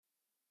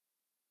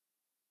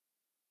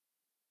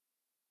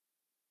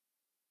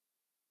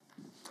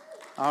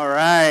All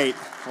right.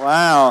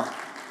 Wow.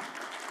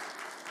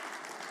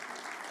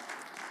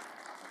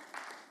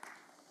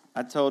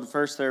 I told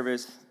first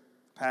service,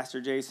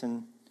 Pastor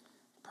Jason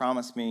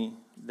promised me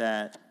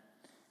that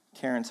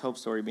Karen's Hope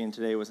Story being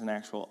today was an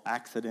actual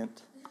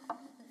accident.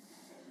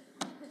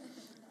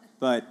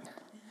 But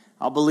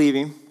I'll believe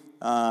him.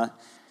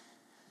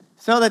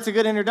 So that's a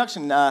good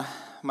introduction. My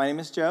name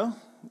is Joe,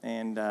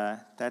 and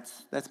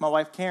that's my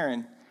wife,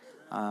 Karen.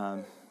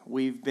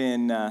 We've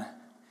been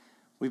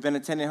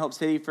attending Hope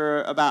City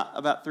for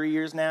about 3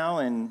 years now,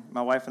 and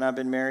my wife and I have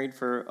been married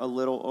for a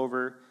little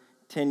over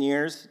 10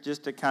 years.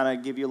 Just to kind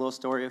of give you a little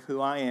story of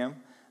who I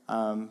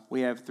am.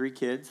 We have 3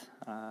 kids.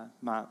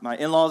 My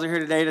in-laws are here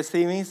today to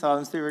see me, so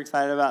I'm super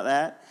excited about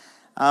that.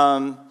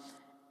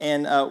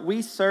 And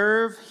we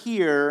serve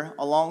here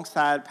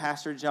alongside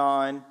Pastor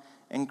John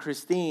and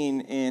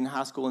Christine in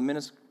high school and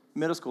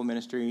middle school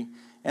ministry.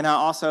 And I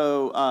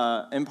also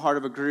am part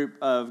of a group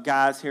of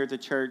guys here at the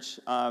church.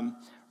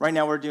 Right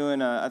now we're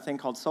doing a thing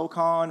called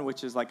SoulCon,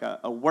 which is like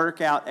a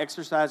workout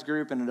exercise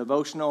group and a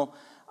devotional.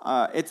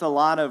 It's a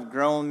lot of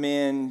grown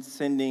men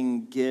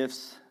sending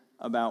gifts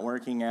about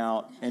working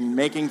out and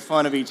making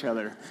fun of each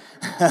other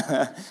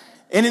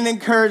in an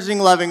encouraging,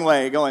 loving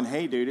way, going,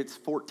 hey, dude, it's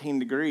 14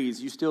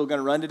 degrees. You still going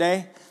to run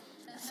today?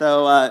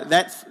 So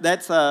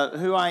that's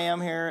who I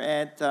am here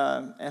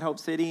at Hope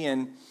City.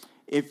 And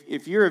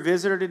if you're a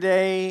visitor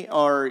today,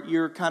 or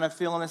you're kind of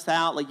feeling us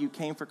out, like you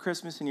came for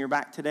Christmas and you're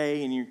back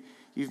today, and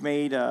you've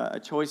made a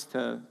choice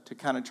to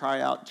kind of try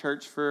out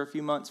church for a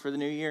few months for the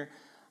new year,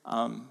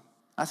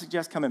 I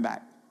suggest coming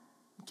back.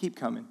 Keep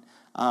coming.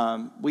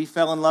 We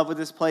fell in love with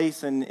this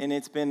place, and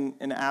it's been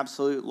an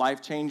absolute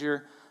life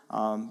changer,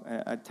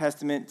 a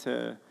testament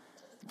to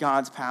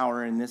God's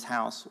power in this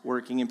house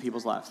working in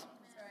people's lives.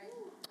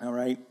 All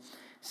right.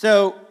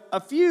 So a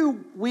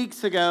few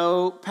weeks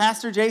ago,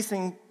 Pastor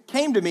Jason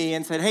came to me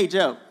and said, hey,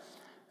 Joe.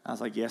 I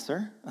was like, yes,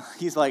 sir.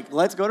 He's like,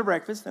 let's go to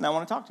breakfast, and I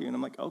want to talk to you. And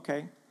I'm like,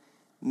 okay.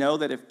 Know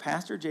that if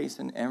Pastor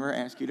Jason ever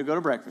asks you to go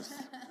to breakfast,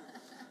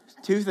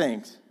 2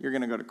 things. You're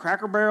going to go to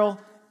Cracker Barrel,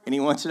 and he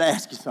wants you to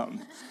ask you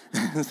something.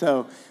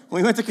 So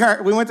we went to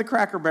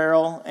Cracker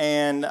Barrel,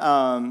 and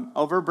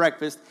over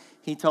breakfast,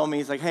 he told me,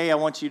 he's like, hey, I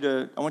want you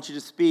to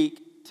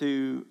speak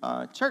to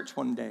church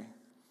one day.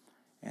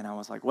 And I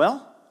was like,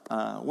 well,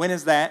 when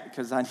is that?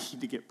 Because I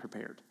need to get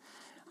prepared.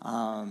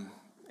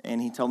 And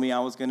he told me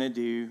I was going to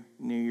do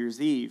New Year's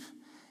Eve.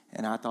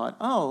 And I thought,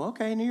 oh,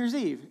 okay, New Year's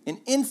Eve. And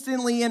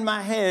instantly in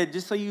my head,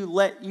 just so you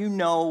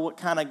know what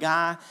kind of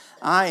guy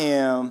I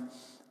am,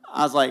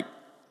 I was like,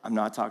 I'm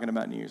not talking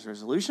about New Year's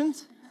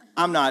resolutions.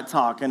 I'm not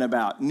talking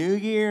about New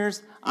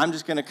Year's. I'm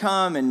just going to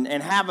come and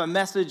have a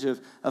message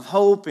of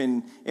hope,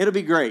 and it'll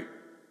be great.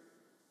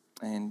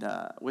 And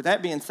with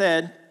that being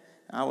said,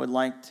 I would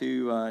like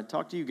to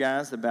talk to you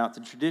guys about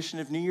the tradition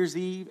of New Year's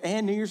Eve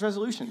and New Year's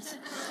resolutions.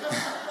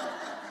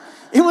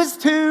 It was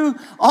too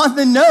on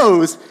the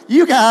nose.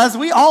 You guys,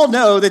 we all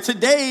know that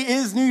today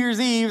is New Year's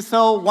Eve,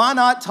 so why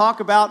not talk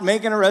about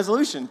making a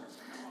resolution?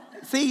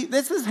 See,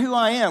 this is who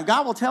I am.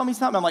 God will tell me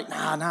something. I'm like,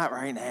 nah, not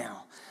right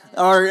now.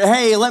 Or,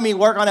 hey, let me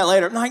work on it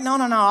later. I'm like, no,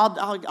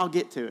 I'll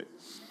get to it.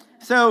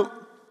 So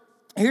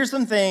here's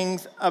some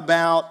things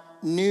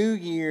about New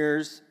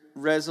Year's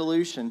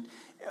resolution.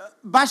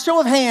 By show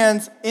of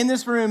hands, in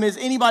this room, is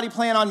anybody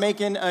plan on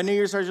making a New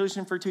Year's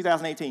resolution for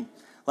 2018?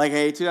 Like,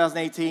 hey,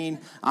 2018,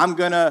 I'm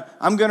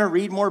gonna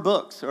read more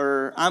books,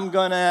 or I'm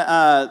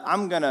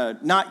gonna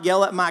not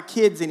yell at my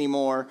kids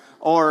anymore,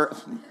 or,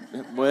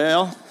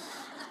 well,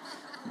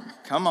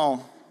 come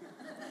on.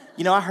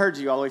 You know, I heard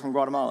you all the way from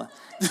Guatemala.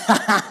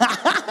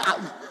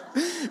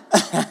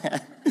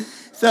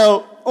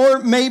 So, or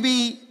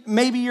maybe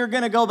you're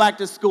gonna go back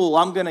to school.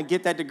 I'm gonna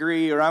get that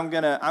degree, or I'm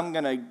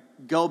gonna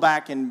go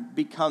back and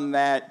become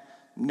that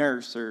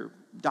nurse or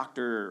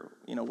doctor,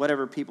 or,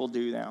 whatever people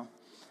do now.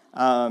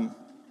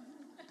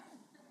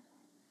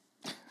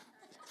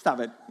 Stop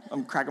it.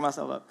 I'm cracking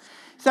myself up.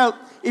 So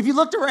if you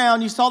looked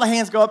around, you saw the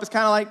hands go up. It's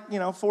kind of like,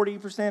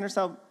 40% or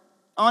so.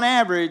 On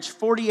average,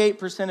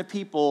 48% of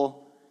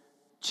people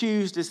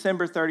choose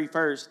December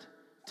 31st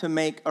to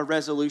make a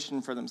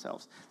resolution for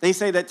themselves. They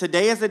say that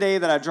today is the day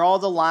that I draw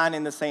the line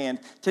in the sand.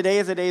 Today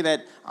is the day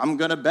that I'm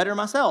going to better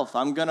myself.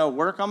 I'm going to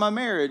work on my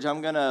marriage.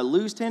 I'm going to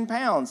lose 10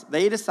 pounds.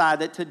 They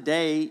decide that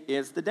today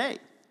is the day.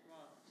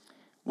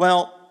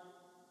 Well,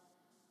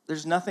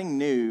 there's nothing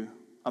new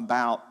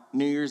about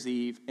New Year's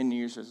Eve and New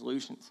Year's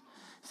resolutions.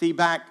 See,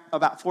 back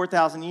about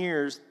 4,000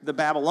 years, the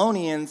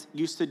Babylonians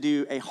used to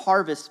do a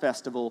harvest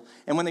festival,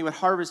 and when they would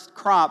harvest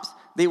crops,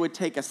 they would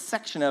take a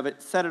section of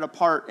it, set it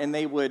apart, and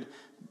they would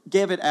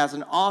give it as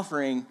an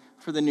offering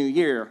for the new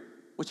year,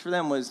 which for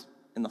them was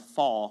in the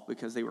fall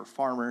because they were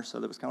farmers, so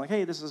that was kind of like,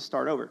 hey, this is a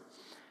start over.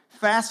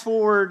 Fast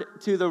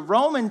forward to the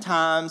Roman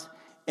times,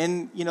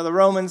 and, the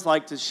Romans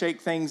like to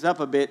shake things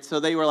up a bit, so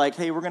they were like,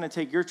 hey, we're going to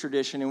take your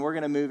tradition, and we're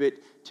going to move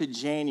it to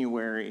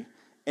January.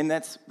 And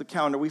that's the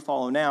calendar we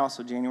follow now,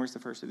 so January is the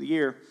first of the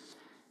year.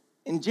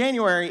 And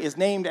January is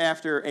named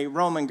after a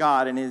Roman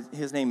god, and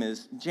his name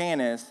is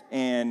Janus.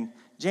 And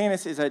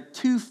Janus is a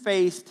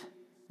two-faced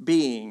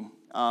being.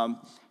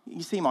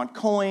 You see him on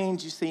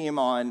coins. You see him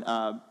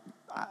on,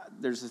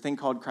 there's a thing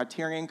called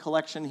Criterion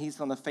Collection. He's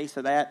on the face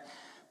of that.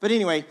 But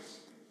anyway,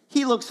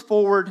 he looks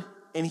forward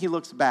and he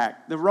looks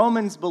back. The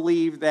Romans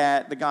believed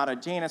that the god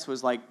of Janus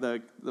was like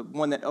the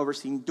one that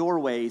overseen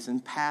doorways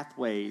and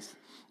pathways.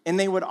 And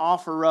they would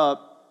offer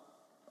up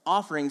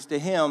offerings to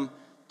him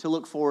to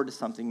look forward to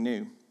something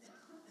new.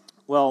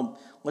 Well,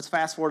 let's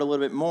fast forward a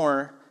little bit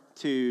more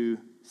to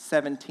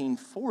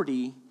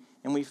 1740,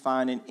 and we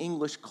find an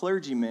English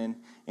clergyman,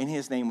 and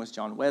his name was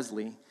John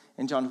Wesley.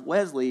 And John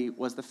Wesley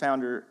was the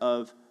founder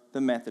of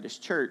the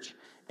Methodist Church.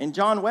 And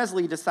John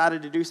Wesley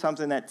decided to do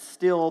something that's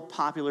still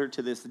popular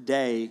to this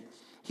day.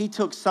 He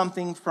took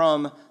something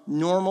from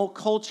normal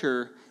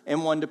culture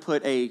and wanted to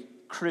put a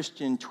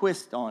Christian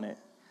twist on it.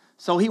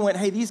 So he went,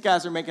 hey, these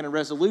guys are making a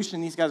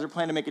resolution. These guys are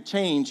planning to make a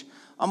change.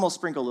 I'm going to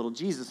sprinkle a little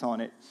Jesus on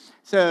it.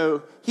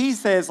 So he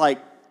says, like,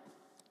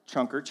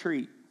 trunk or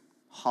treat,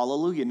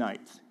 hallelujah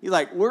nights. He's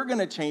like, we're going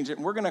to change it,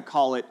 and we're going to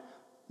call it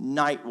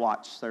night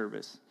watch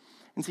service.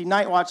 And see,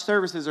 night watch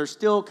services are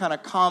still kind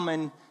of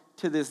common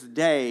to this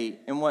day.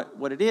 And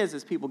what it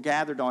is people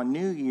gathered on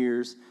New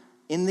Year's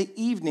in the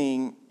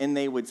evening, and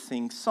they would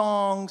sing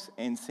songs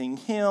and sing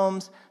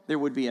hymns. There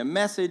would be a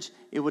message.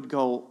 It would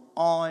go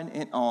on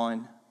and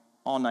on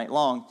all night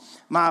long.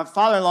 My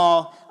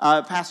father-in-law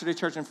pastored a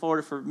church in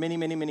Florida for many,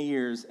 many, many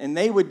years, and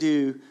they would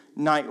do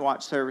night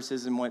watch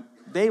services. And what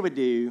they would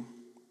do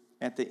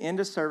at the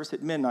end of service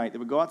at midnight, they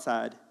would go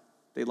outside,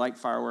 they'd light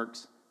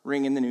fireworks,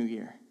 ring in the new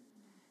year.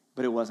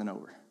 But it wasn't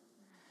over.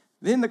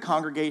 Then the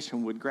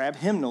congregation would grab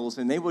hymnals,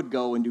 and they would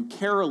go and do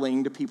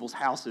caroling to people's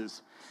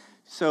houses.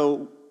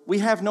 So we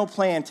have no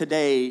plan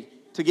today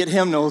to get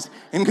hymnals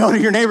and go to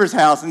your neighbor's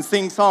house and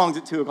sing songs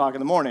at 2 o'clock in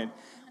the morning.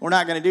 We're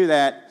not going to do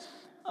that.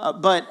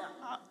 But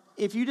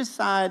if you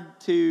decide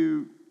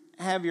to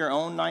have your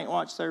own night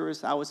watch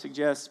service, I would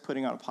suggest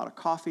putting on a pot of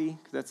coffee,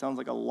 because that sounds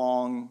like a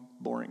long,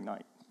 boring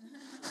night.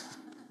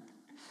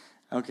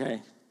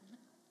 Okay.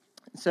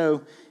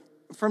 So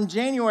from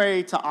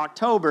January to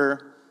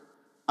October,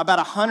 about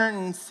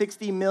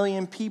 160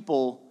 million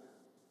people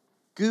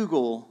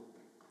Google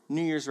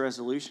New Year's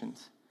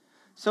resolutions.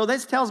 So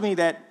this tells me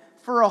that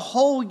for a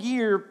whole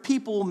year,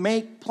 people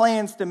make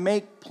plans to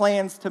make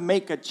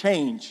a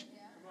change.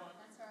 Yeah,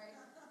 that's right.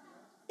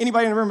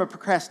 Anybody in the room a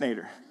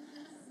procrastinator?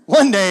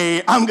 One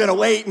day, I'm going to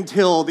wait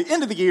until the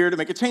end of the year to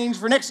make a change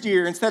for next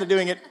year instead of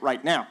doing it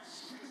right now.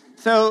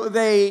 So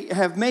they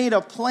have made a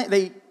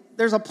plan.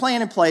 There's a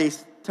plan in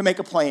place to make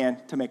a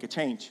plan to make a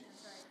change,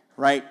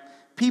 right?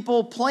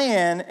 People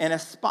plan and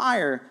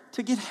aspire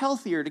to get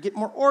healthier, to get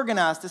more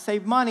organized, to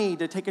save money,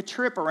 to take a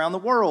trip around the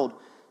world,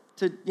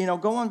 to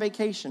go on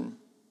vacation.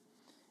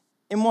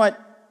 And what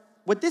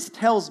this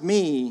tells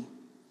me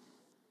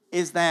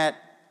is that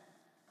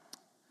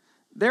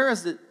there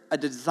is a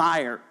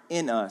desire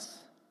in us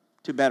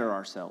to better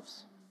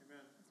ourselves. Amen.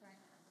 That's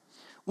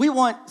right. We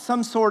want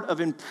some sort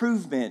of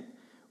improvement.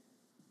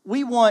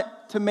 We want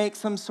to make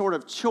some sort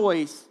of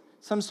choice,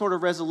 some sort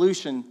of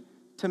resolution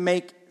to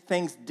make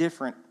things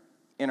different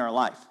in our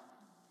life.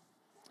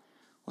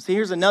 Well, see,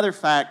 here's another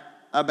fact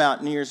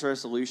about New Year's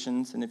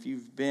resolutions, and if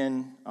you've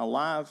been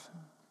alive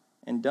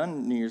and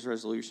done New Year's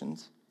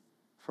resolutions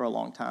for a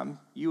long time,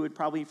 you would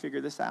probably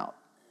figure this out.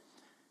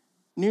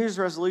 New Year's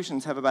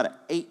resolutions have about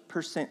an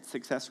 8%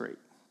 success rate.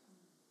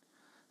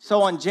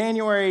 So on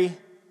January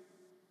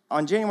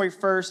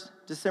 1st,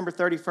 December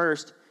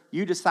 31st,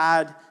 you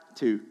decide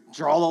to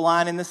draw the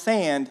line in the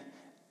sand.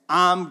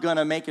 I'm going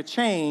to make a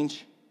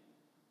change.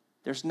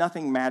 There's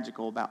nothing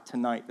magical about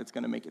tonight that's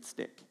going to make it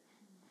stick.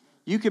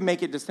 You can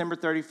make it December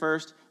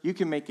 31st. You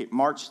can make it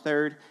March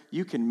 3rd.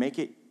 You can make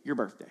it your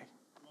birthday.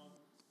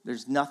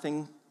 There's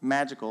nothing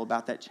magical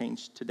about that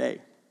change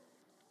today.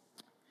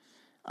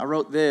 I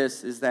wrote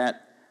this, is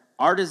that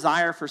our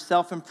desire for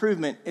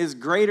self-improvement is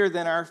greater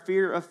than our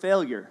fear of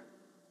failure.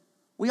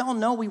 We all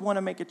know we want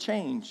to make a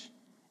change,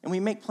 and we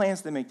make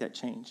plans to make that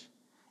change.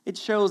 It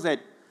shows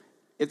that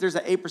if there's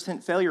an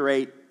 8% failure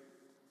rate,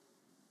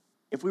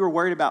 if we were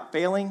worried about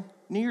failing,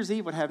 New Year's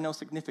Eve would have no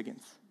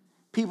significance.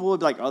 People would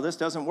be like, oh, this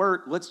doesn't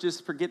work. Let's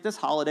just forget this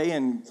holiday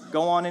and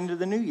go on into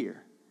the new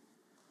year.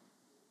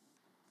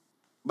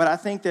 But I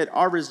think that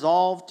our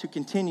resolve to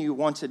continue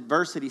once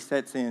adversity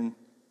sets in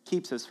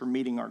keeps us from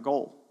meeting our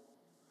goal.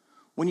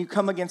 When you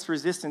come against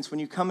resistance, when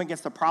you come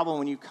against a problem,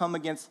 when you come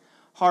against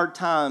hard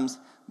times,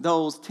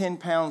 those 10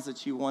 pounds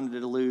that you wanted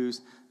to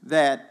lose,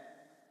 that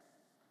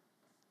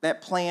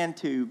plan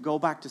to go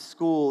back to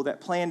school,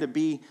 that plan to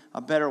be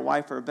a better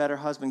wife or a better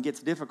husband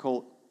gets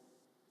difficult,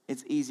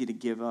 it's easy to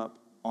give up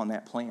on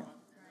that plan,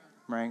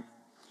 right?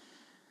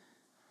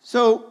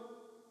 So,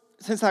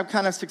 since I've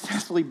kind of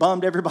successfully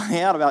bummed everybody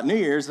out about New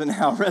Year's and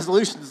how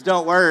resolutions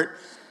don't work,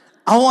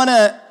 I want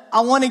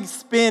to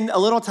spend a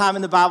little time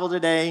in the Bible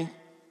today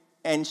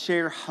and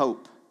share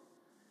hope.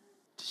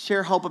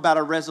 Share hope about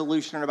a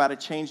resolution or about a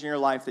change in your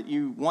life that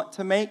you want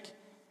to make,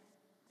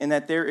 and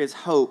that there is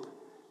hope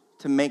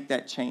to make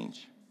that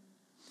change.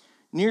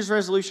 New Year's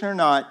resolution or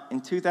not, in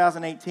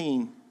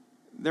 2018,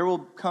 there will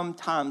come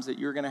times that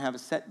you're going to have a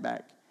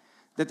setback.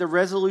 that the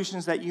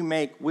resolutions that you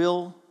make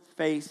will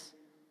face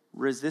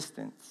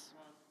resistance.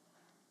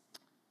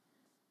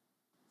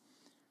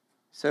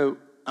 So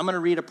I'm going to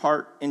read a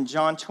part in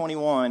John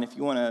 21. If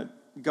you want to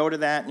go to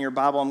that in your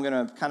Bible, I'm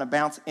going to kind of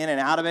bounce in and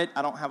out of it.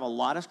 I don't have a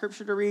lot of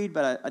scripture to read,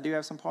 but I do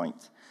have some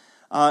points.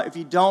 If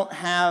you don't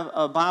have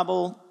a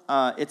Bible,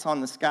 it's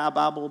on the Sky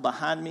Bible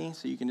behind me,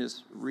 so you can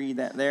just read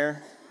that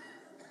there.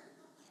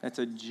 That's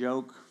a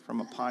joke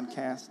from a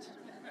podcast.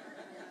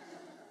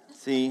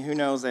 See, who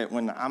knows that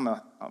when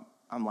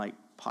I'm like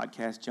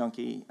podcast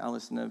junkie, I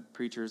listen to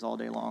preachers all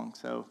day long.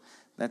 So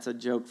that's a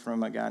joke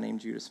from a guy named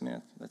Judah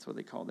Smith. That's what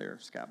they call their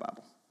Sky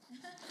Bible.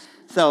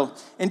 So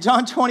in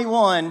John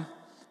 21,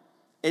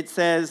 it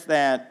says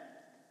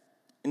that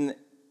in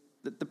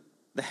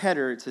the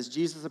header, it says,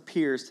 Jesus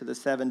appears to the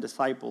 7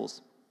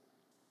 disciples.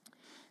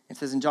 It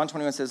says in John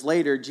 21, it says,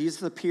 later,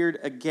 Jesus appeared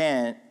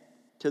again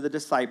to the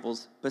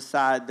disciples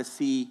beside the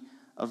Sea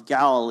of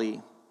Galilee.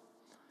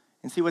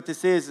 And see what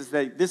this is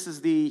that this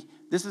is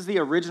the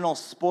original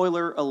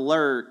spoiler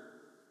alert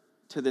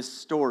to this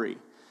story.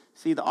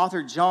 See, the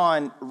author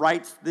John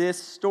writes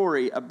this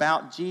story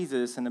about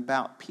Jesus and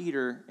about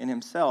Peter and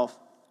himself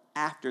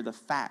after the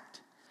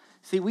fact.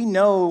 See, we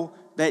know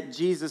that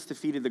Jesus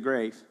defeated the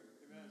grave.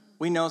 Amen.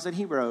 We know that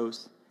he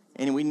rose,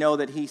 and we know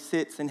that he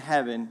sits in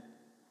heaven,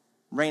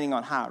 reigning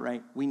on high,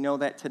 right? We know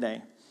that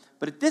today.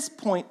 But at this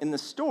point in the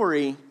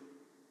story,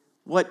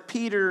 what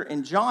Peter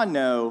and John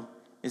know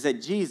is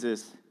that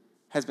Jesus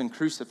has been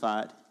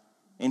crucified,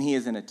 and he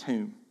is in a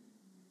tomb.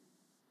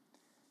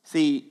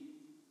 See,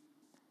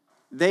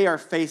 they are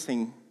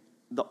facing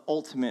the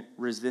ultimate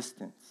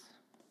resistance.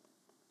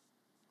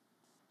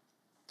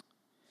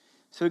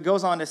 So it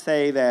goes on to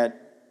say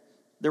that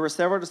there were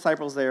several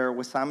disciples there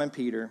with Simon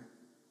Peter.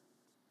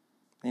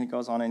 And it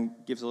goes on and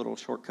gives a little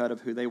shortcut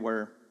of who they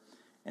were.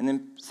 And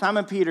then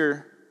Simon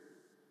Peter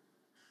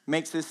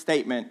makes this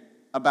statement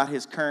about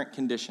his current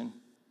condition.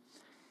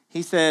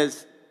 He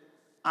says,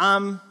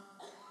 I'm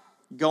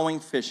going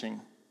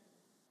fishing.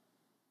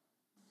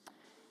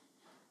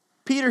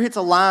 Peter hits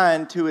a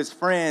line to his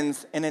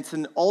friends, and it's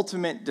an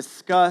ultimate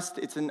disgust.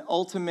 It's an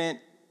ultimate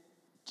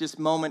just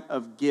moment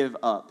of give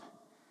up.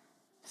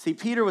 See,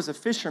 Peter was a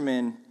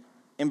fisherman,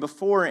 and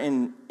before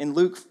in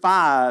Luke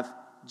 5,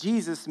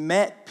 Jesus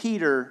met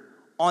Peter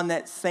on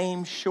that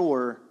same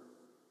shore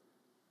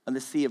of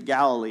the Sea of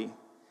Galilee.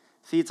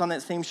 See, it's on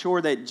that same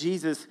shore that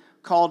Jesus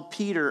called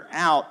Peter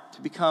out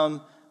to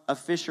become a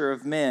fisher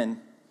of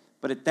men.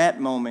 But at that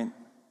moment,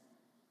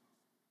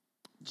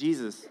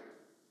 Jesus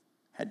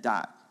had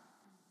died.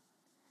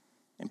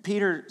 And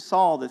Peter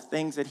saw the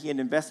things that he had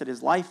invested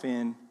his life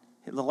in,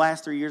 the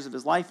last 3 years of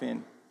his life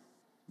in,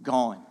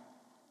 gone.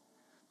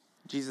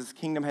 Jesus'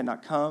 kingdom had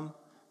not come.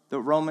 The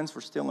Romans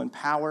were still in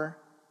power.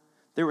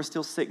 There was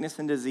still sickness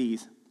and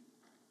disease.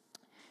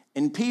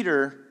 And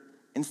Peter,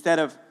 instead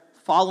of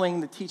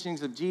following the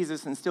teachings of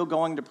Jesus and still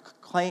going to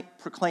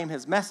proclaim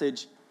his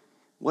message,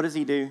 what does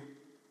he do?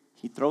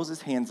 He throws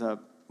his hands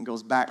up and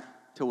goes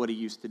back to what he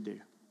used to do.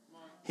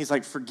 He's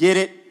like, forget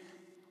it.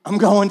 I'm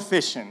going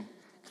fishing.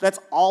 That's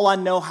all I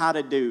know how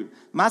to do.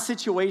 My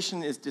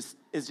situation is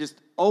just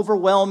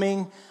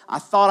overwhelming. I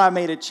thought I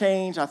made a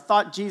change. I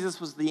thought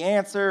Jesus was the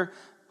answer.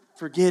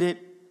 Forget it.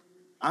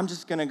 I'm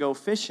just going to go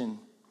fishing.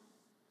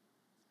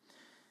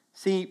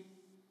 See,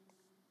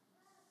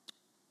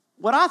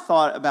 what I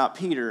thought about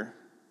Peter,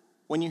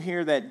 when you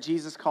hear that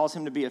Jesus calls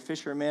him to be a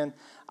fisherman,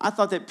 I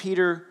thought that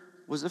Peter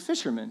was a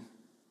fisherman.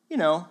 You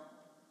know,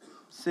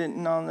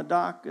 sitting on the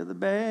dock of the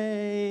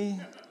bay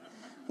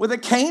with a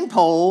cane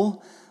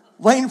pole,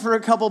 waiting for a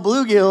couple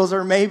bluegills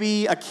or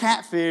maybe a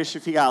catfish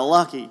if he got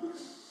lucky.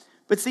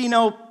 But see,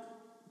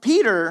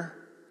 Peter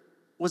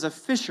was a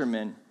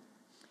fisherman.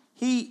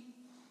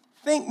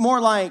 Think more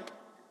like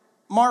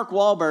Mark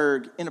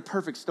Wahlberg in A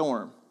Perfect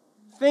Storm.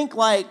 Think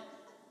like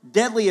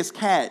Deadliest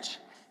Catch.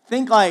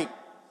 Think like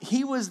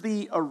he was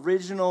the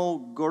original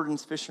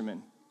Gordon's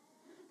fisherman.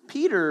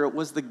 Peter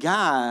was the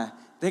guy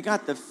that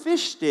got the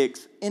fish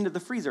sticks into the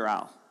freezer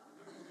aisle.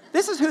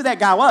 This is who that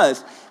guy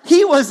was.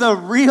 He was a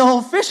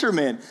real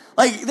fisherman.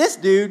 Like, this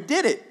dude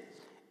did it.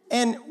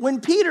 And when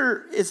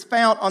Peter is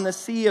found on the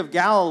Sea of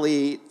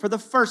Galilee for the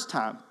first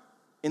time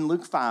in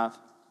Luke 5,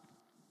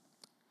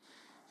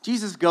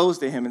 Jesus goes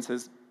to him and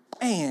says,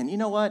 man, you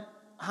know what?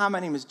 Hi, my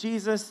name is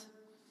Jesus.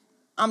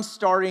 I'm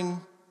starting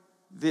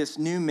this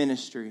new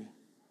ministry.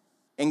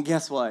 And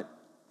guess what?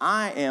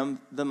 I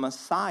am the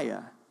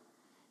Messiah.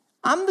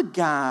 I'm the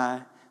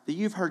guy that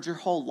you've heard your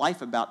whole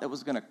life about that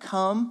was going to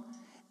come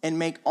and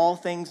make all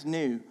things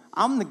new.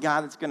 I'm the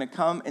guy that's going to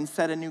come and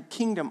set a new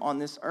kingdom on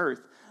this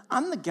earth.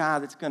 I'm the guy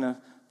that's going to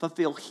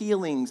fulfill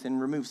healings and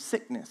remove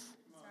sickness.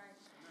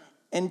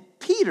 And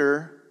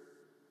Peter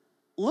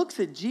looks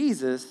at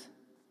Jesus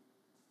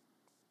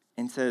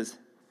and says,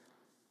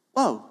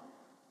 whoa,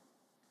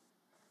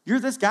 you're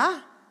this guy?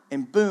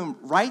 And boom,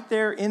 right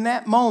there in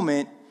that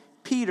moment,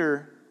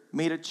 Peter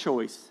made a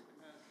choice.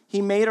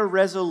 He made a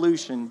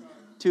resolution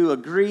to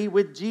agree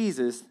with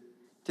Jesus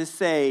to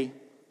say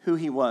who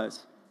he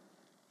was.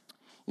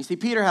 You see,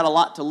 Peter had a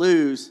lot to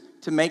lose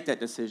to make that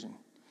decision.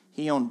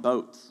 He owned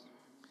boats.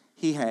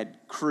 He had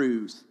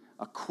crews,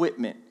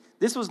 equipment.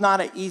 This was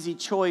not an easy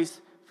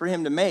choice for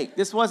him to make.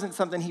 This wasn't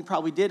something he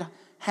probably did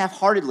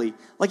half-heartedly.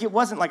 Like, it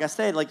wasn't, like I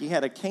said, like he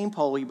had a cane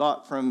pole he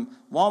bought from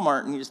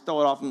Walmart and he just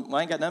throw it off and, well,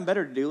 I ain't got nothing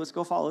better to do. Let's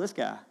go follow this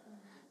guy.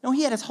 No,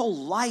 he had his whole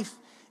life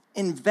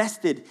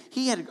invested.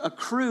 He had a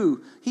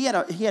crew. He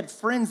had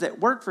friends that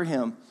worked for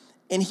him.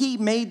 And he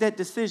made that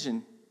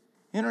decision.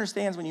 He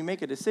understands when you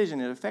make a decision,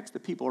 it affects the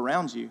people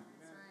around you.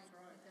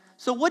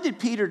 So what did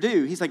Peter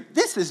do? He's like,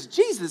 this is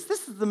Jesus.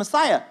 This is the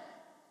Messiah.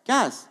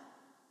 Guys,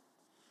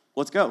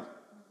 let's go.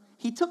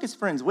 He took his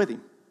friends with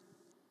him.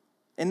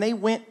 And they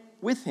went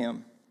with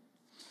him.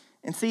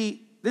 And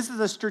see, this is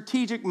a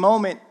strategic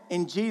moment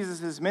in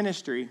Jesus'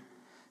 ministry.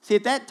 See,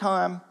 at that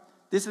time,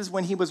 this is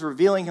when he was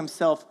revealing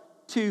himself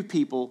to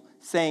people,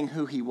 saying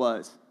who he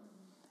was.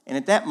 And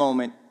at that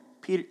moment,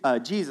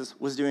 Jesus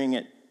was doing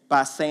it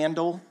by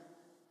sandal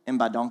and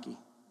by donkey.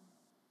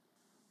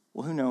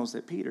 Well, who knows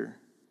that Peter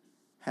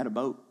had a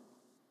boat?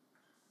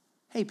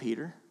 Hey,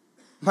 Peter,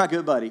 my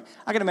good buddy.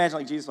 I can imagine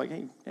like Jesus like,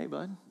 hey,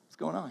 bud, what's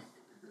going on?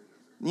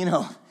 You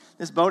know,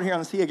 this boat here on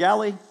the Sea of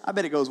Galilee, I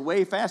bet it goes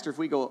way faster if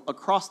we go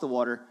across the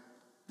water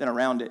than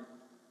around it.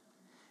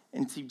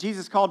 And see,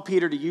 Jesus called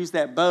Peter to use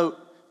that boat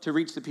to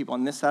reach the people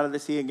on this side of the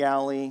Sea of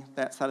Galilee,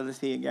 that side of the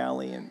Sea of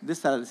Galilee, and this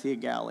side of the Sea of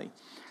Galilee.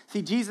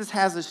 See, Jesus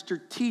has a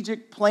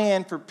strategic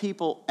plan for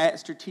people at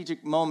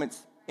strategic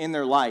moments in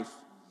their life.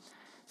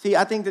 See,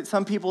 I think that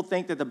some people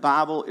think that the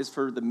Bible is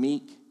for the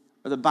meek,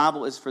 or the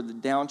Bible is for the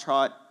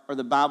downtrodden, or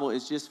the Bible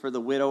is just for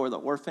the widow or the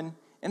orphan.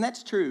 And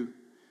that's true.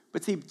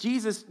 But see,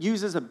 Jesus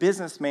uses a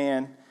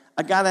businessman,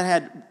 a guy that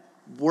had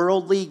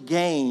worldly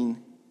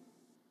gain,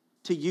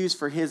 to use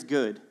for his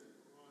good.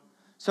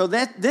 So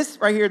this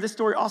right here, this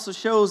story also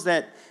shows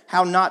that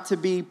how not to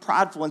be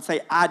prideful and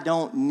say, I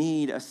don't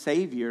need a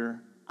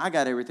savior. I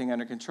got everything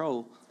under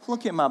control.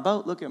 Look at my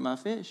boat. Look at my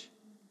fish.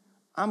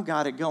 I've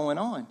got it going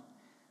on.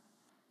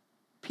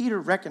 Peter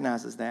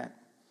recognizes that.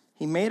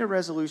 He made a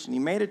resolution. He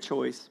made a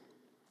choice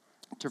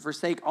to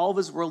forsake all of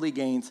his worldly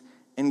gains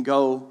and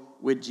go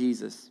with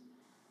Jesus.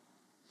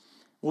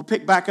 We'll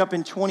pick back up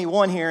in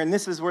 21 here, and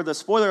this is where the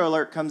spoiler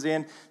alert comes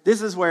in.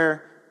 This is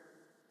where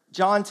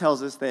John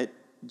tells us that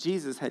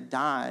Jesus had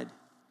died.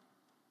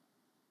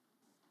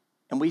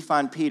 And we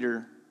find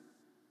Peter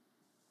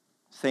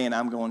saying,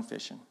 I'm going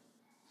fishing.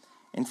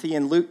 And see,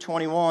 in Luke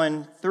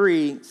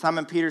 21:3,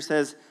 Simon Peter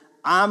says,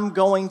 I'm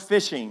going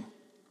fishing.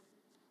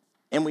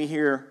 And we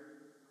hear,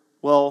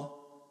 well,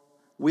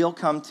 we'll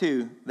come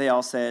too, they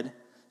all said.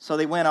 So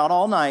they went out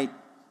all night,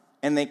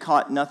 and they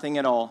caught nothing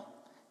at all.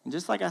 And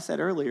just like I said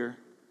earlier,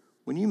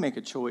 when you make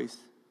a choice,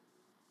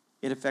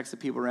 it affects the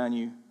people around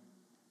you.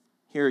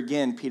 Here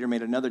again, Peter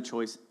made another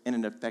choice, and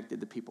it affected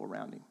the people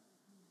around him.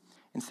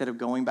 Instead of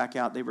going back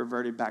out, they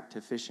reverted back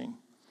to fishing.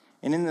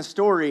 And in the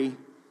story,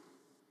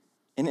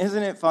 and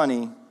isn't it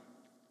funny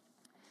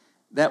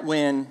that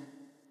when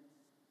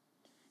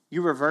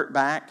you revert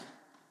back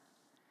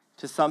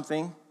to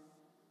something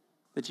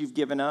that you've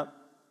given up,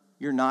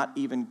 you're not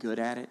even good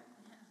at it?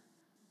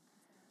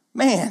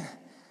 Man,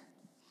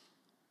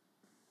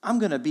 I'm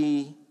going to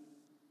be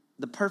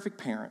the perfect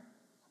parent.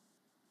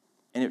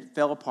 And it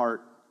fell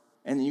apart.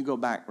 And then you go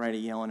back right to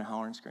yelling and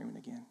hollering and screaming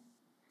again.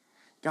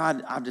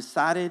 God, I've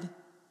decided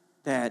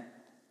that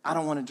I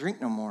don't want to drink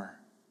no more.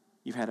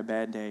 You've had a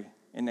bad day.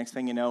 And next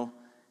thing you know,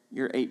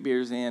 you're 8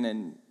 beers in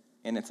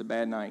and it's a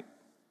bad night.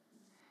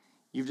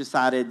 You've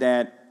decided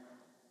that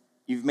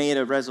you've made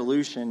a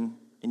resolution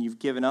and you've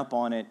given up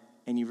on it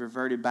and you've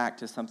reverted back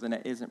to something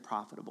that isn't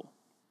profitable.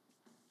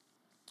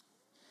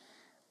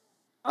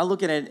 I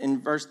look at it in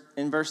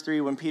verse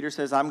 3 when Peter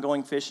says, I'm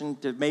going fishing,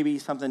 to maybe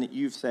something that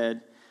you've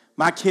said.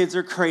 My kids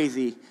are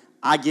crazy.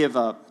 I give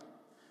up.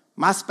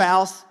 My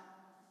spouse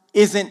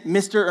isn't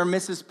Mr. or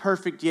Mrs.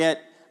 Perfect yet.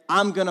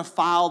 I'm going to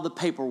file the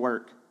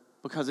paperwork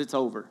because it's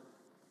over.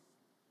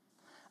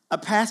 A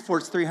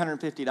passport's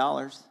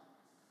 $350.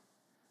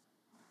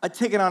 A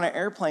ticket on an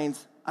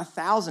airplane's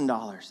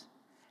 $1,000.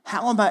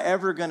 How am I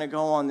ever going to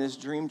go on this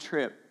dream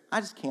trip? I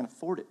just can't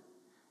afford it.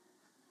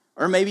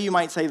 Or maybe you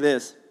might say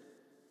this.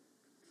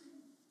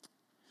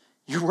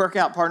 Your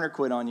workout partner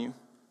quit on you.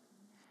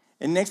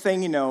 And next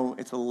thing you know,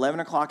 it's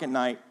 11 o'clock at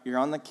night. You're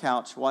on the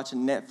couch watching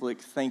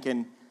Netflix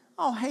thinking,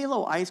 oh,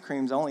 Halo ice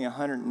cream's only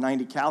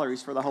 190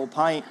 calories for the whole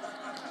pint.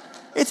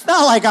 It's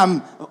not like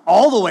I'm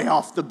all the way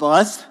off the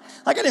bus.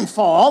 Like I didn't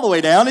fall all the way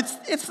down.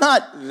 It's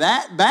not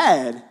that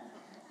bad.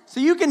 So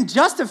you can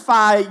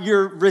justify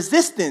your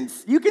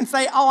resistance. You can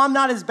say, oh, I'm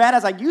not as bad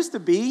as I used to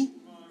be.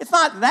 It's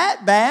not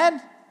that bad.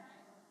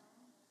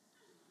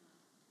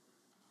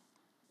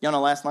 You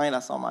know, last night I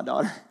saw my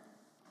daughter.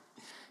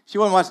 She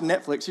wasn't watching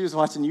Netflix. She was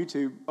watching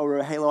YouTube over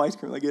a Halo ice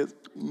cream like this.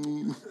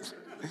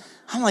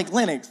 I'm like,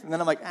 Lennox. And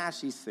then I'm like,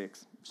 she's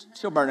 6.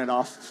 She'll burn it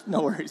off.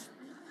 No worries.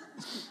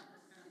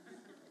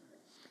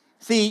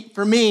 See,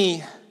 for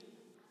me,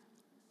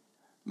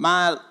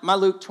 my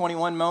Luke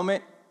 21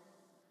 moment,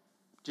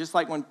 just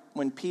like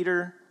when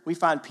Peter, we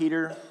find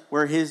Peter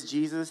where his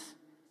Jesus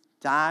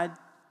died,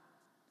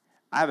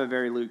 I have a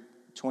very Luke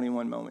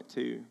 21 moment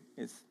too.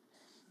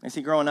 And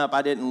see, growing up,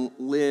 I didn't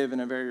live in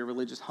a very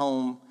religious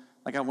home.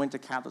 Like, I went to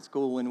Catholic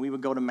school, and we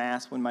would go to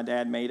Mass when my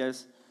dad made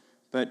us.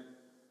 But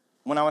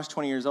when I was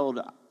 20 years old,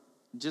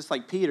 just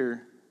like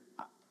Peter,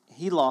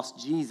 he lost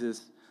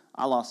Jesus.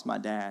 I lost my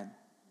dad.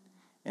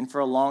 And for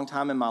a long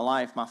time in my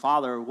life, my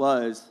father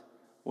was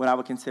what I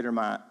would consider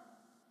my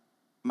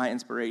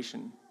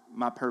inspiration,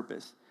 my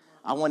purpose.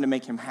 I wanted to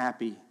make him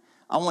happy.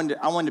 I wanted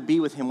to be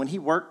with him. When he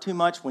worked too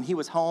much, when he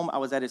was home, I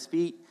was at his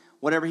feet,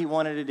 whatever he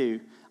wanted to do.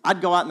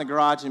 I'd go out in the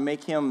garage and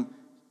make him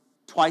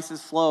twice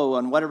as slow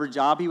on whatever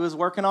job he was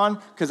working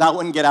on because I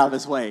wouldn't get out of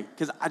his way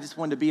because I just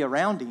wanted to be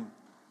around him.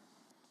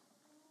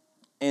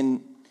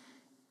 And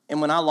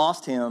when I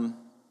lost him,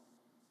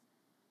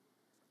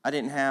 I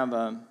didn't have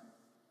a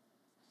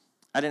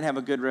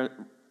good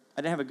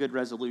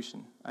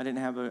resolution. I didn't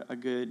have a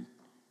good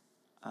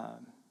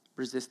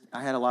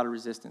I had a lot of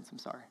resistance. I'm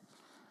sorry.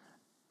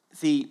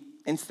 See,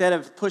 instead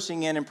of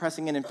pushing in and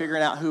pressing in and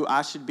figuring out who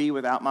I should be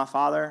without my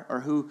father, or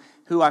who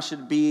I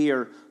should be,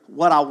 or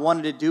what I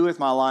wanted to do with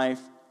my life,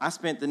 I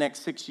spent the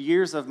next 6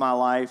 years of my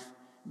life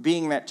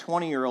being that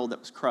 20-year-old that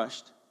was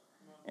crushed.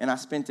 And I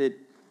spent it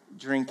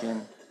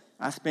drinking.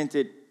 I spent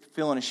it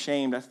feeling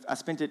ashamed. I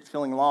spent it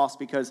feeling lost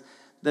because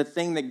the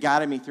thing that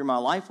guided me through my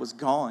life was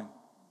gone.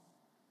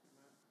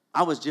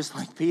 I was just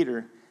like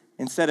Peter.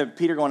 Instead of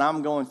Peter going,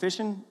 I'm going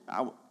fishing,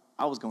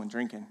 I was going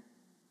drinking.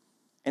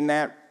 And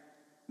that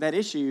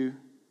issue,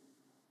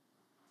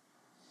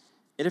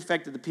 it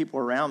affected the people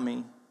around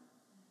me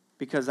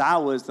because I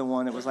was the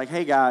one that was like,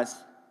 hey, guys,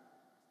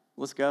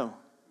 let's go.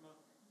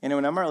 And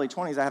in my early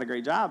 20s, I had a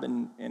great job,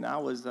 and I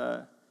was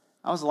the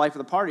life of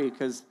the party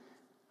because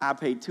I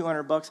paid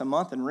 $200 a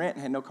month in rent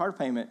and had no car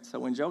payment. So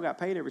when Joe got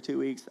paid every 2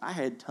 weeks, I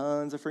had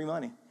tons of free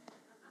money.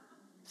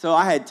 So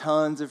I had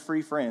tons of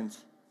free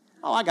friends.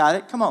 Oh, I got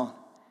it. Come on.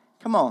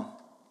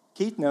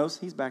 Keith knows.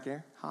 He's back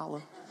there.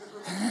 Holla.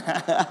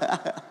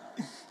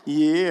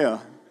 Yeah.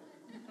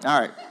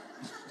 All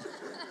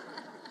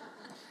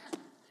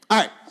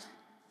right.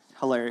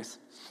 Hilarious.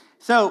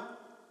 So,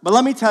 but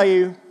let me tell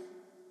you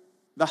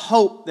the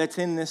hope that's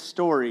in this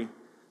story.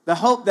 The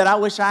hope that I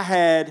wish I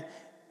had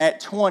at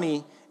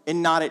 20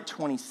 and not at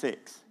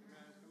 26.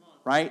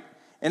 Right?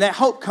 And that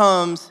hope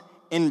comes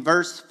in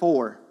verse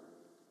 4.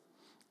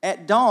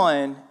 At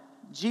dawn,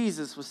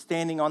 Jesus was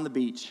standing on the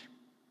beach,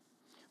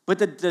 but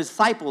the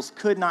disciples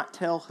could not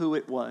tell who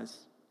it was.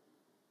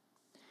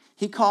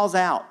 He calls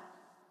out.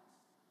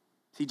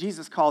 See,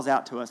 Jesus calls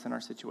out to us in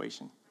our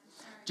situation.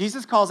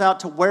 Jesus calls out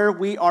to where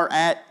we are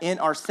at in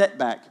our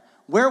setback,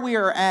 where we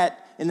are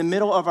at in the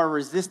middle of our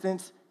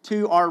resistance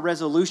to our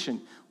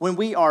resolution, when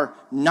we are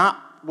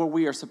not where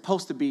we are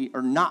supposed to be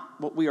or not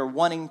what we are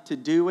wanting to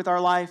do with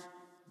our life.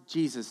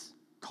 Jesus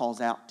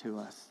calls out to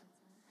us.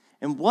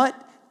 And what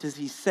does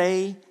he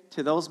say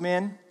to those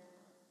men?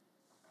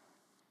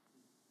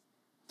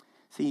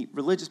 See,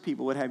 religious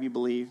people would have you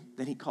believe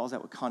that he calls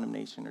out with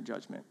condemnation or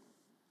judgment.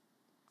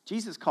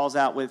 Jesus calls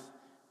out with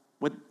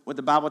what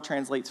the Bible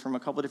translates from a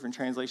couple of different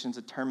translations,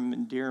 a term of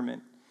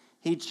endearment.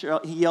 He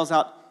yells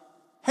out,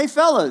 hey,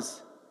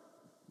 fellas,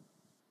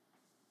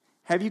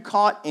 have you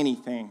caught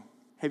anything?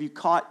 Have you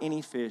caught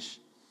any fish?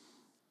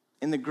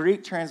 In the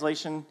Greek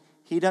translation,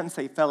 he doesn't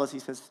say fellas, he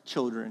says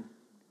children.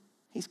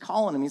 He's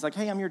calling them. He's like,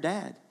 hey, I'm your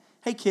dad.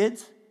 Hey,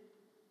 kids,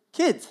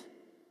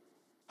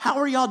 how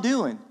are y'all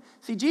doing?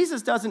 See,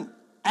 Jesus doesn't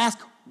ask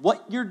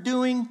what you're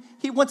doing.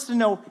 He wants to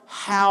know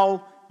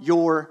how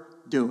you're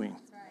doing.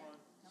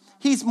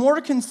 He's more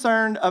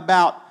concerned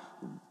about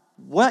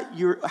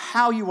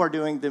how you are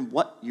doing than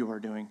what you are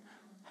doing.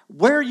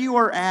 Where you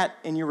are at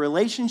in your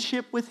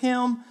relationship with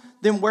him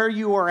than where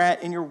you are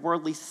at in your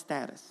worldly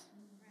status,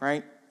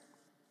 right?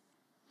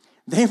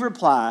 They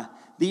reply,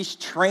 these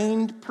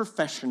trained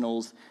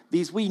professionals,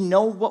 these we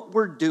know what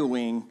we're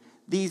doing,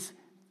 these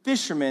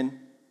fishermen,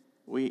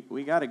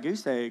 we got a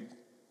goose egg.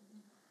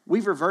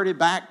 We've reverted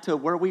back to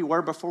where we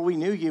were before we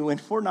knew you,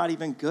 and we're not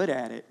even good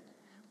at it.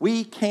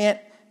 We can't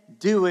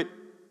do it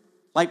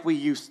like we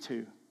used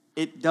to.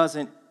 It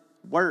doesn't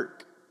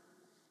work.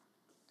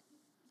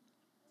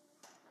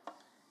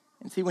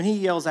 And see, when he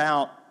yells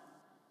out,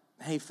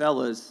 hey,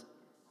 fellas,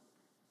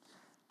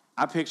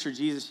 I picture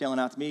Jesus yelling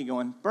out to me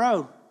going,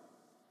 bro,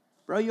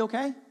 you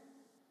okay?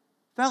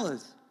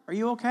 Fellas, are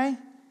you okay?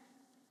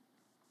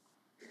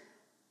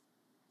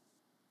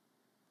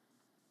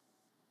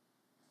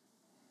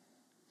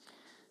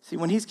 See,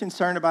 when he's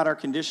concerned about our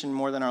condition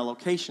more than our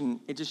location,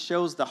 it just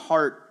shows the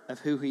heart of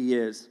who he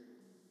is.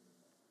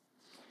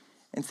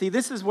 And see,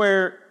 this is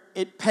where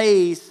it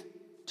pays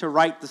to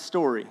write the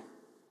story.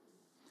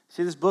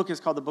 See, this book is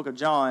called the Book of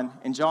John,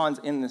 and John's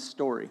in this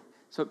story.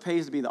 So it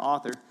pays to be the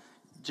author.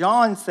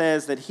 John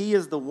says that he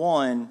is the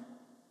one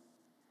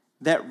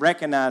that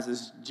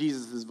recognizes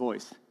Jesus'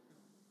 voice.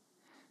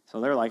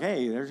 So they're like,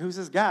 hey, who's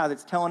this guy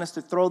that's telling us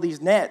to throw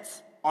these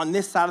nets on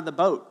this side of the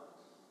boat?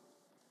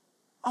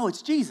 Oh,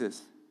 it's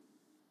Jesus.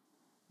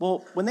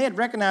 Well, when they had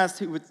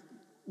recognized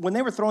when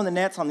they were throwing the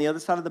nets on the other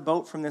side of the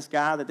boat from this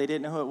guy that they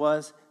didn't know who it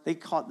was, they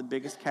caught the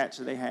biggest catch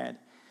that they had.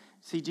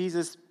 See,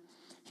 Jesus,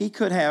 he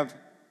could have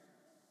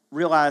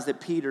realized that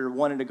Peter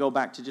wanted to go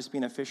back to just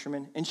being a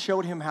fisherman and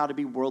showed him how to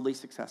be worldly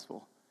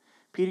successful.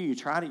 Peter, you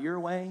tried it your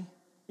way.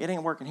 It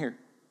ain't working. Here,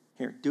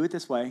 do it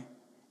this way.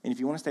 And if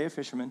you want to stay a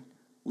fisherman,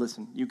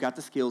 listen, you got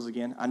the skills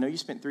again. I know you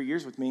spent 3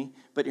 years with me,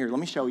 but here, let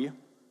me show you.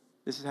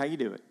 This is how you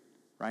do it,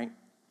 right?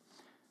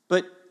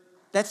 But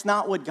that's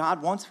not what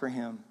God wants for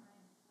him.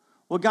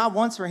 What God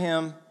wants for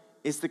him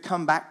is to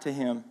come back to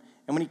him.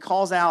 And when he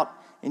calls out,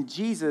 and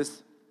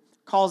Jesus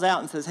calls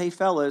out and says, hey,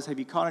 fellas, have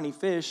you caught any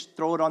fish?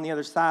 Throw it on the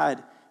other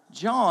side.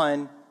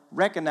 John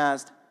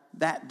recognized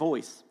that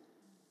voice.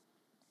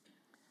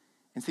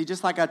 And see,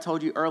 just like I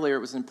told you earlier, it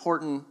was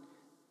important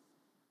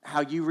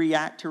how you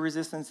react to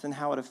resistance and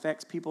how it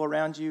affects people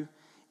around you.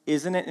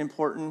 Isn't it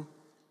important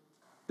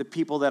the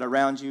people that are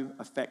around you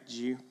affect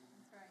you? That's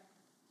right.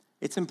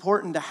 It's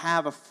important to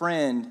have a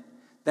friend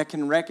that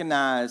can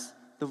recognize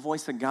the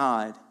voice of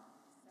God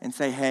and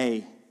say,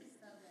 hey,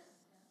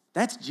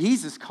 that's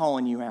Jesus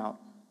calling you out.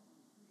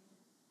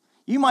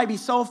 You might be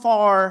so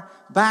far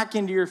back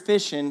into your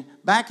fishing,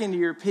 back into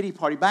your pity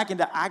party, back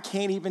into I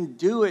can't even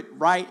do it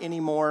right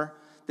anymore,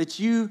 that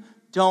you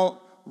don't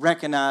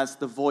recognize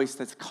the voice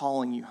that's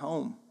calling you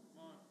home.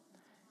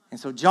 And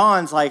so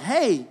John's like,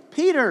 hey,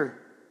 Peter,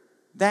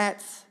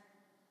 that's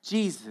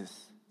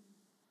Jesus.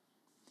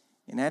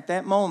 And at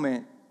that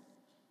moment,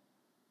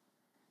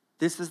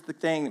 this is the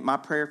thing, my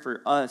prayer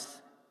for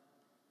us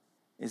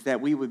is that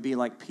we would be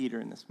like Peter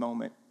in this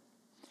moment.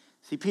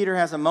 See, Peter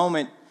has a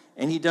moment,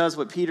 and he does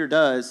what Peter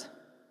does.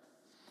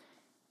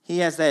 He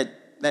has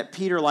that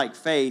Peter-like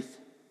faith,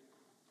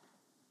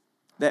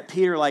 that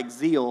Peter-like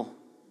zeal.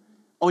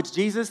 Oh, it's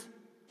Jesus?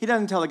 He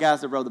doesn't tell the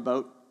guys to row the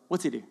boat.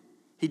 What's he do?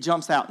 He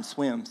jumps out and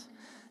swims.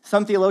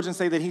 Some theologians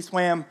say that he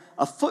swam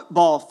a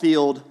football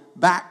field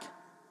back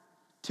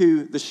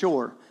to the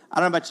shore. I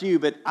don't know about you,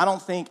 but I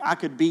don't think I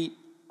could beat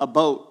a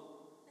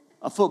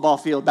football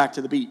field back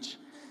to the beach.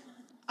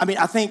 I mean,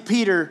 I think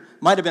Peter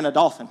might have been a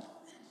dolphin.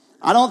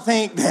 I don't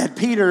think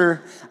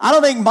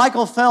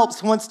Michael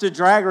Phelps wants to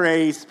drag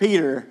race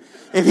Peter.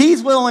 If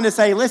he's willing to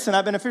say, listen,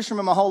 I've been a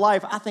fisherman my whole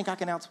life, I think I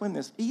can outswim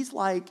this. He's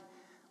like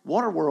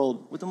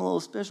Waterworld with them little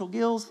special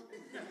gills.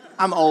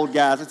 I'm old,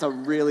 guys. It's a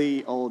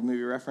really old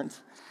movie reference.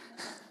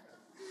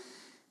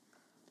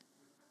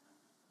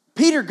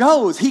 Peter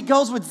goes. He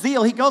goes with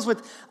zeal. He goes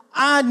with,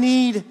 I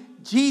need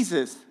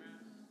Jesus.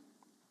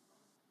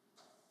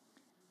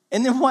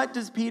 And then what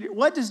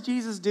does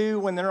Jesus do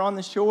when they're on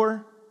the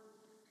shore?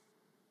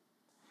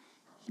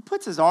 He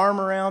puts his arm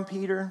around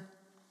Peter.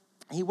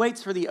 He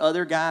waits for the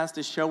other guys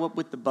to show up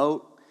with the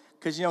boat.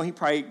 Because,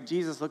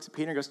 Jesus looks at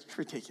Peter and goes, it's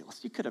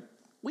ridiculous. I'd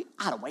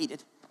have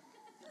waited.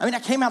 I mean, I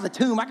came out of the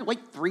tomb. I could wait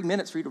 3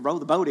 minutes for you to row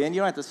the boat in.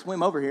 You don't have to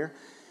swim over here.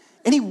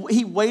 And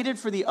he waited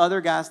for the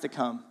other guys to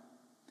come.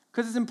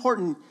 Because it's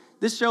important.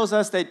 This shows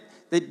us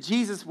that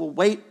Jesus will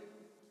wait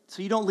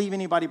so you don't leave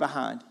anybody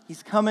behind.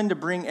 He's coming to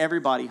bring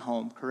everybody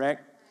home,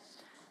 correct?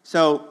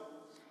 So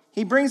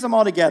he brings them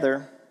all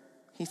together.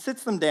 He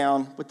sits them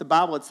down. With the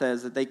Bible, it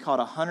says that they caught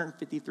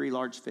 153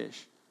 large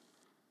fish.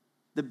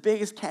 The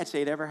biggest catch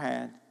they'd ever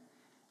had.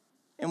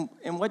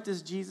 And what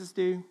does Jesus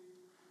do?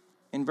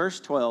 In verse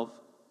 12,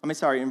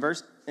 in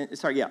verse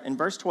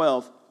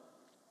 12,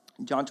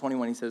 John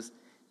 21, he says,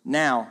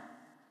 now,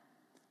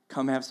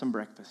 come have some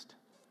breakfast.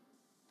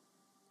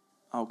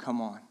 Oh,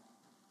 come on.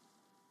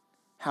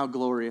 How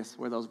glorious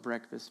were those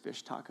breakfast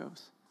fish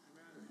tacos.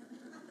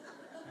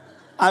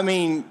 I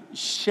mean,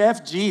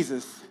 Chef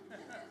Jesus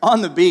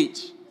on the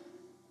beach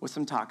with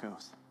some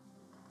tacos.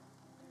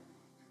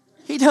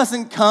 He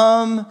doesn't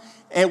come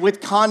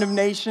with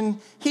condemnation.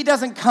 He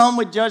doesn't come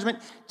with judgment.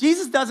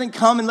 Jesus doesn't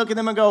come and look at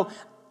them and go,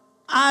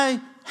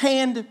 I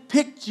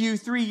handpicked you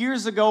 3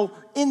 years ago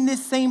in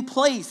this same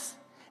place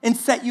and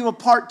set you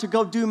apart to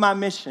go do my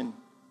mission.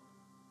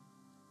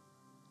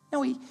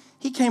 No,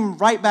 he came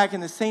right back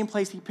in the same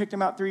place he picked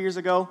him out 3 years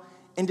ago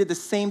and did the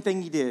same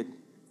thing he did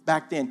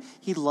back then.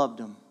 He loved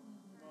him.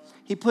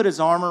 He put his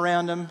arm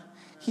around him.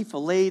 He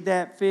filleted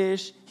that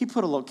fish. He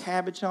put a little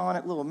cabbage on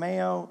it, a little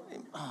mayo.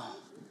 Oh,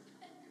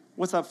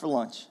 what's up for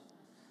lunch?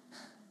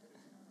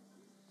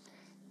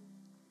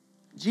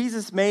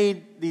 Jesus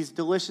made these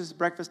delicious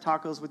breakfast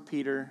tacos with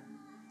Peter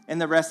and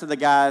the rest of the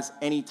guys,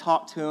 and he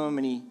talked to them,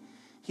 and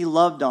he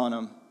loved on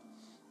them.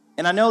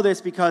 And I know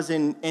this because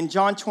in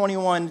John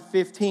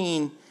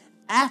 21:15,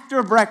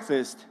 after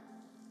breakfast,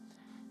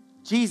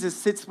 Jesus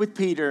sits with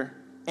Peter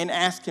and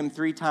asks him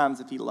 3 times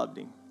if he loved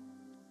him.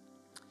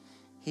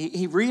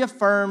 He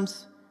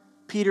reaffirms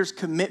Peter's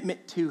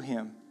commitment to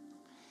him.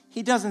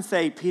 He doesn't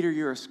say, Peter,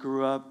 you're a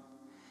screw-up.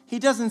 He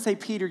doesn't say,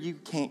 Peter, you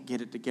can't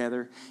get it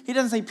together. He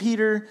doesn't say,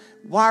 Peter,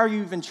 why are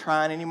you even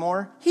trying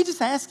anymore? He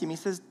just asks him, he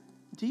says,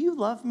 do you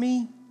love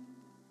me?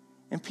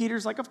 And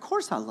Peter's like, of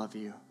course I love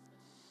you.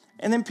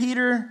 And then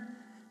Peter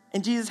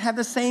and Jesus have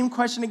the same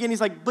question again.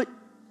 He's like, but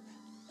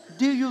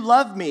do you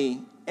love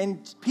me?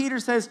 And Peter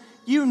says,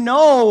 you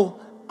know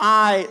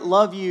I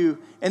love you.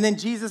 And then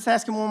Jesus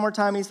asks him one more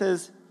time. He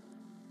says,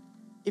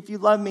 if you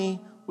love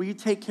me, will you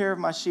take care of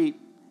my sheep?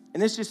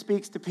 And this just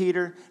speaks to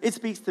Peter. It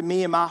speaks to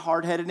me and my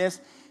hard-headedness.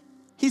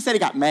 He said he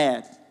got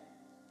mad.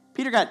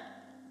 Peter got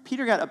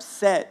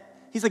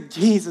upset. He's like,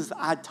 Jesus,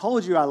 I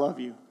told you I love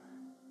you.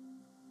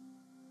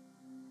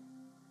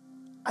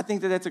 I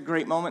think that that's a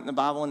great moment in the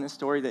Bible in this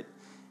story, that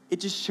it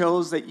just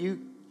shows that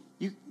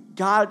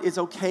God is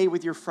okay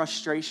with your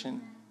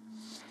frustration.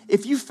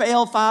 If you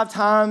fail 5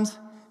 times,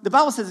 the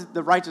Bible says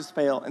the righteous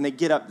fail and they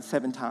get up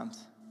 7 times.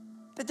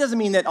 That doesn't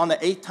mean that on the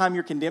 8th time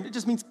you're condemned. It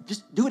just means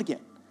just do it again.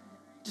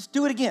 Just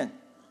do it again.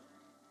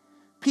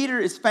 Peter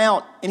is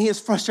found and he is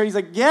frustrated. He's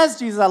like, yes,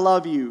 Jesus, I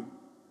love you.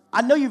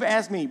 I know you've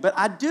asked me, but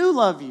I do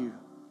love you.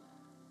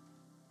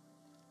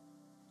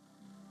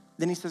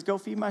 Then he says, go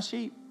feed my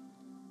sheep.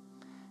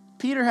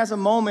 Peter has a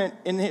moment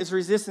in his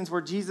resistance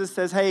where Jesus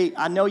says, hey,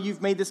 I know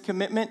you've made this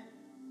commitment.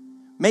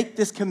 Make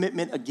this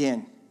commitment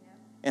again,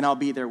 and I'll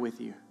be there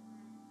with you.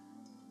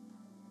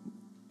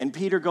 And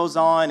Peter goes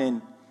on,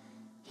 and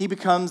he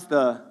becomes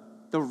the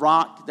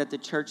rock that the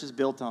church is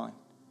built on.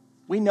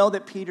 We know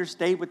that Peter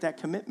stayed with that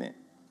commitment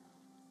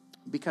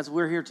because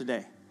we're here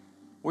today.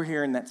 We're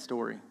hearing that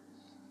story.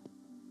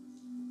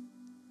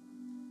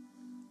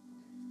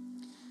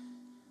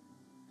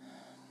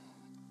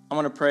 I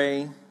want to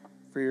pray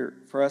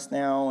for us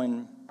now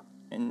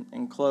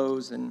and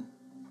close. And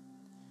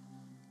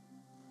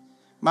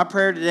my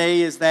prayer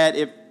today is that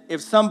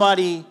if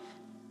somebody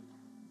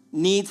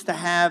needs to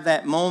have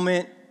that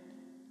moment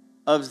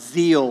of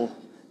zeal,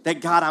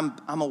 that God,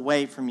 I'm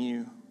away from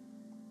you,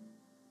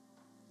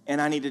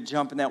 and I need to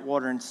jump in that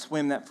water and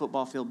swim that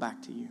football field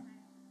back to you.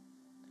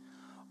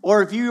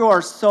 Or if you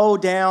are so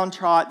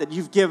downtrodden that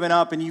you've given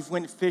up and you've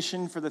went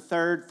fishing for the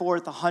 3rd,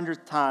 4th,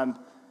 100th time,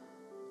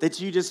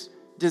 that you just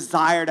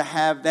desire to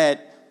have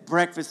that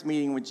breakfast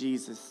meeting with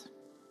Jesus.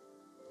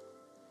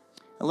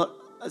 And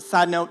look, a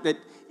side note, that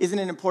isn't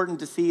it important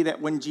to see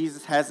that when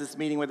Jesus has this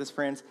meeting with his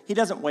friends, he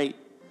doesn't wait.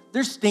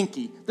 They're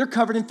stinky. They're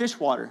covered in fish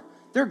water.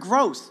 They're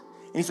gross.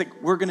 And he's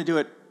like, we're going to do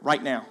it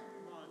right now.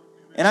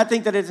 And I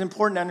think that it's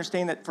important to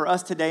understand that for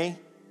us today,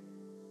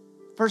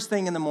 first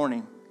thing in the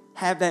morning,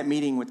 have that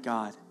meeting with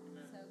God.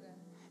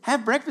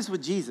 Have breakfast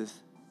with Jesus.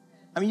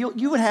 I mean,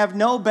 you would have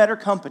no better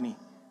company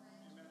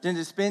than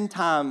to spend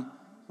time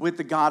with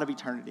the God of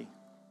eternity.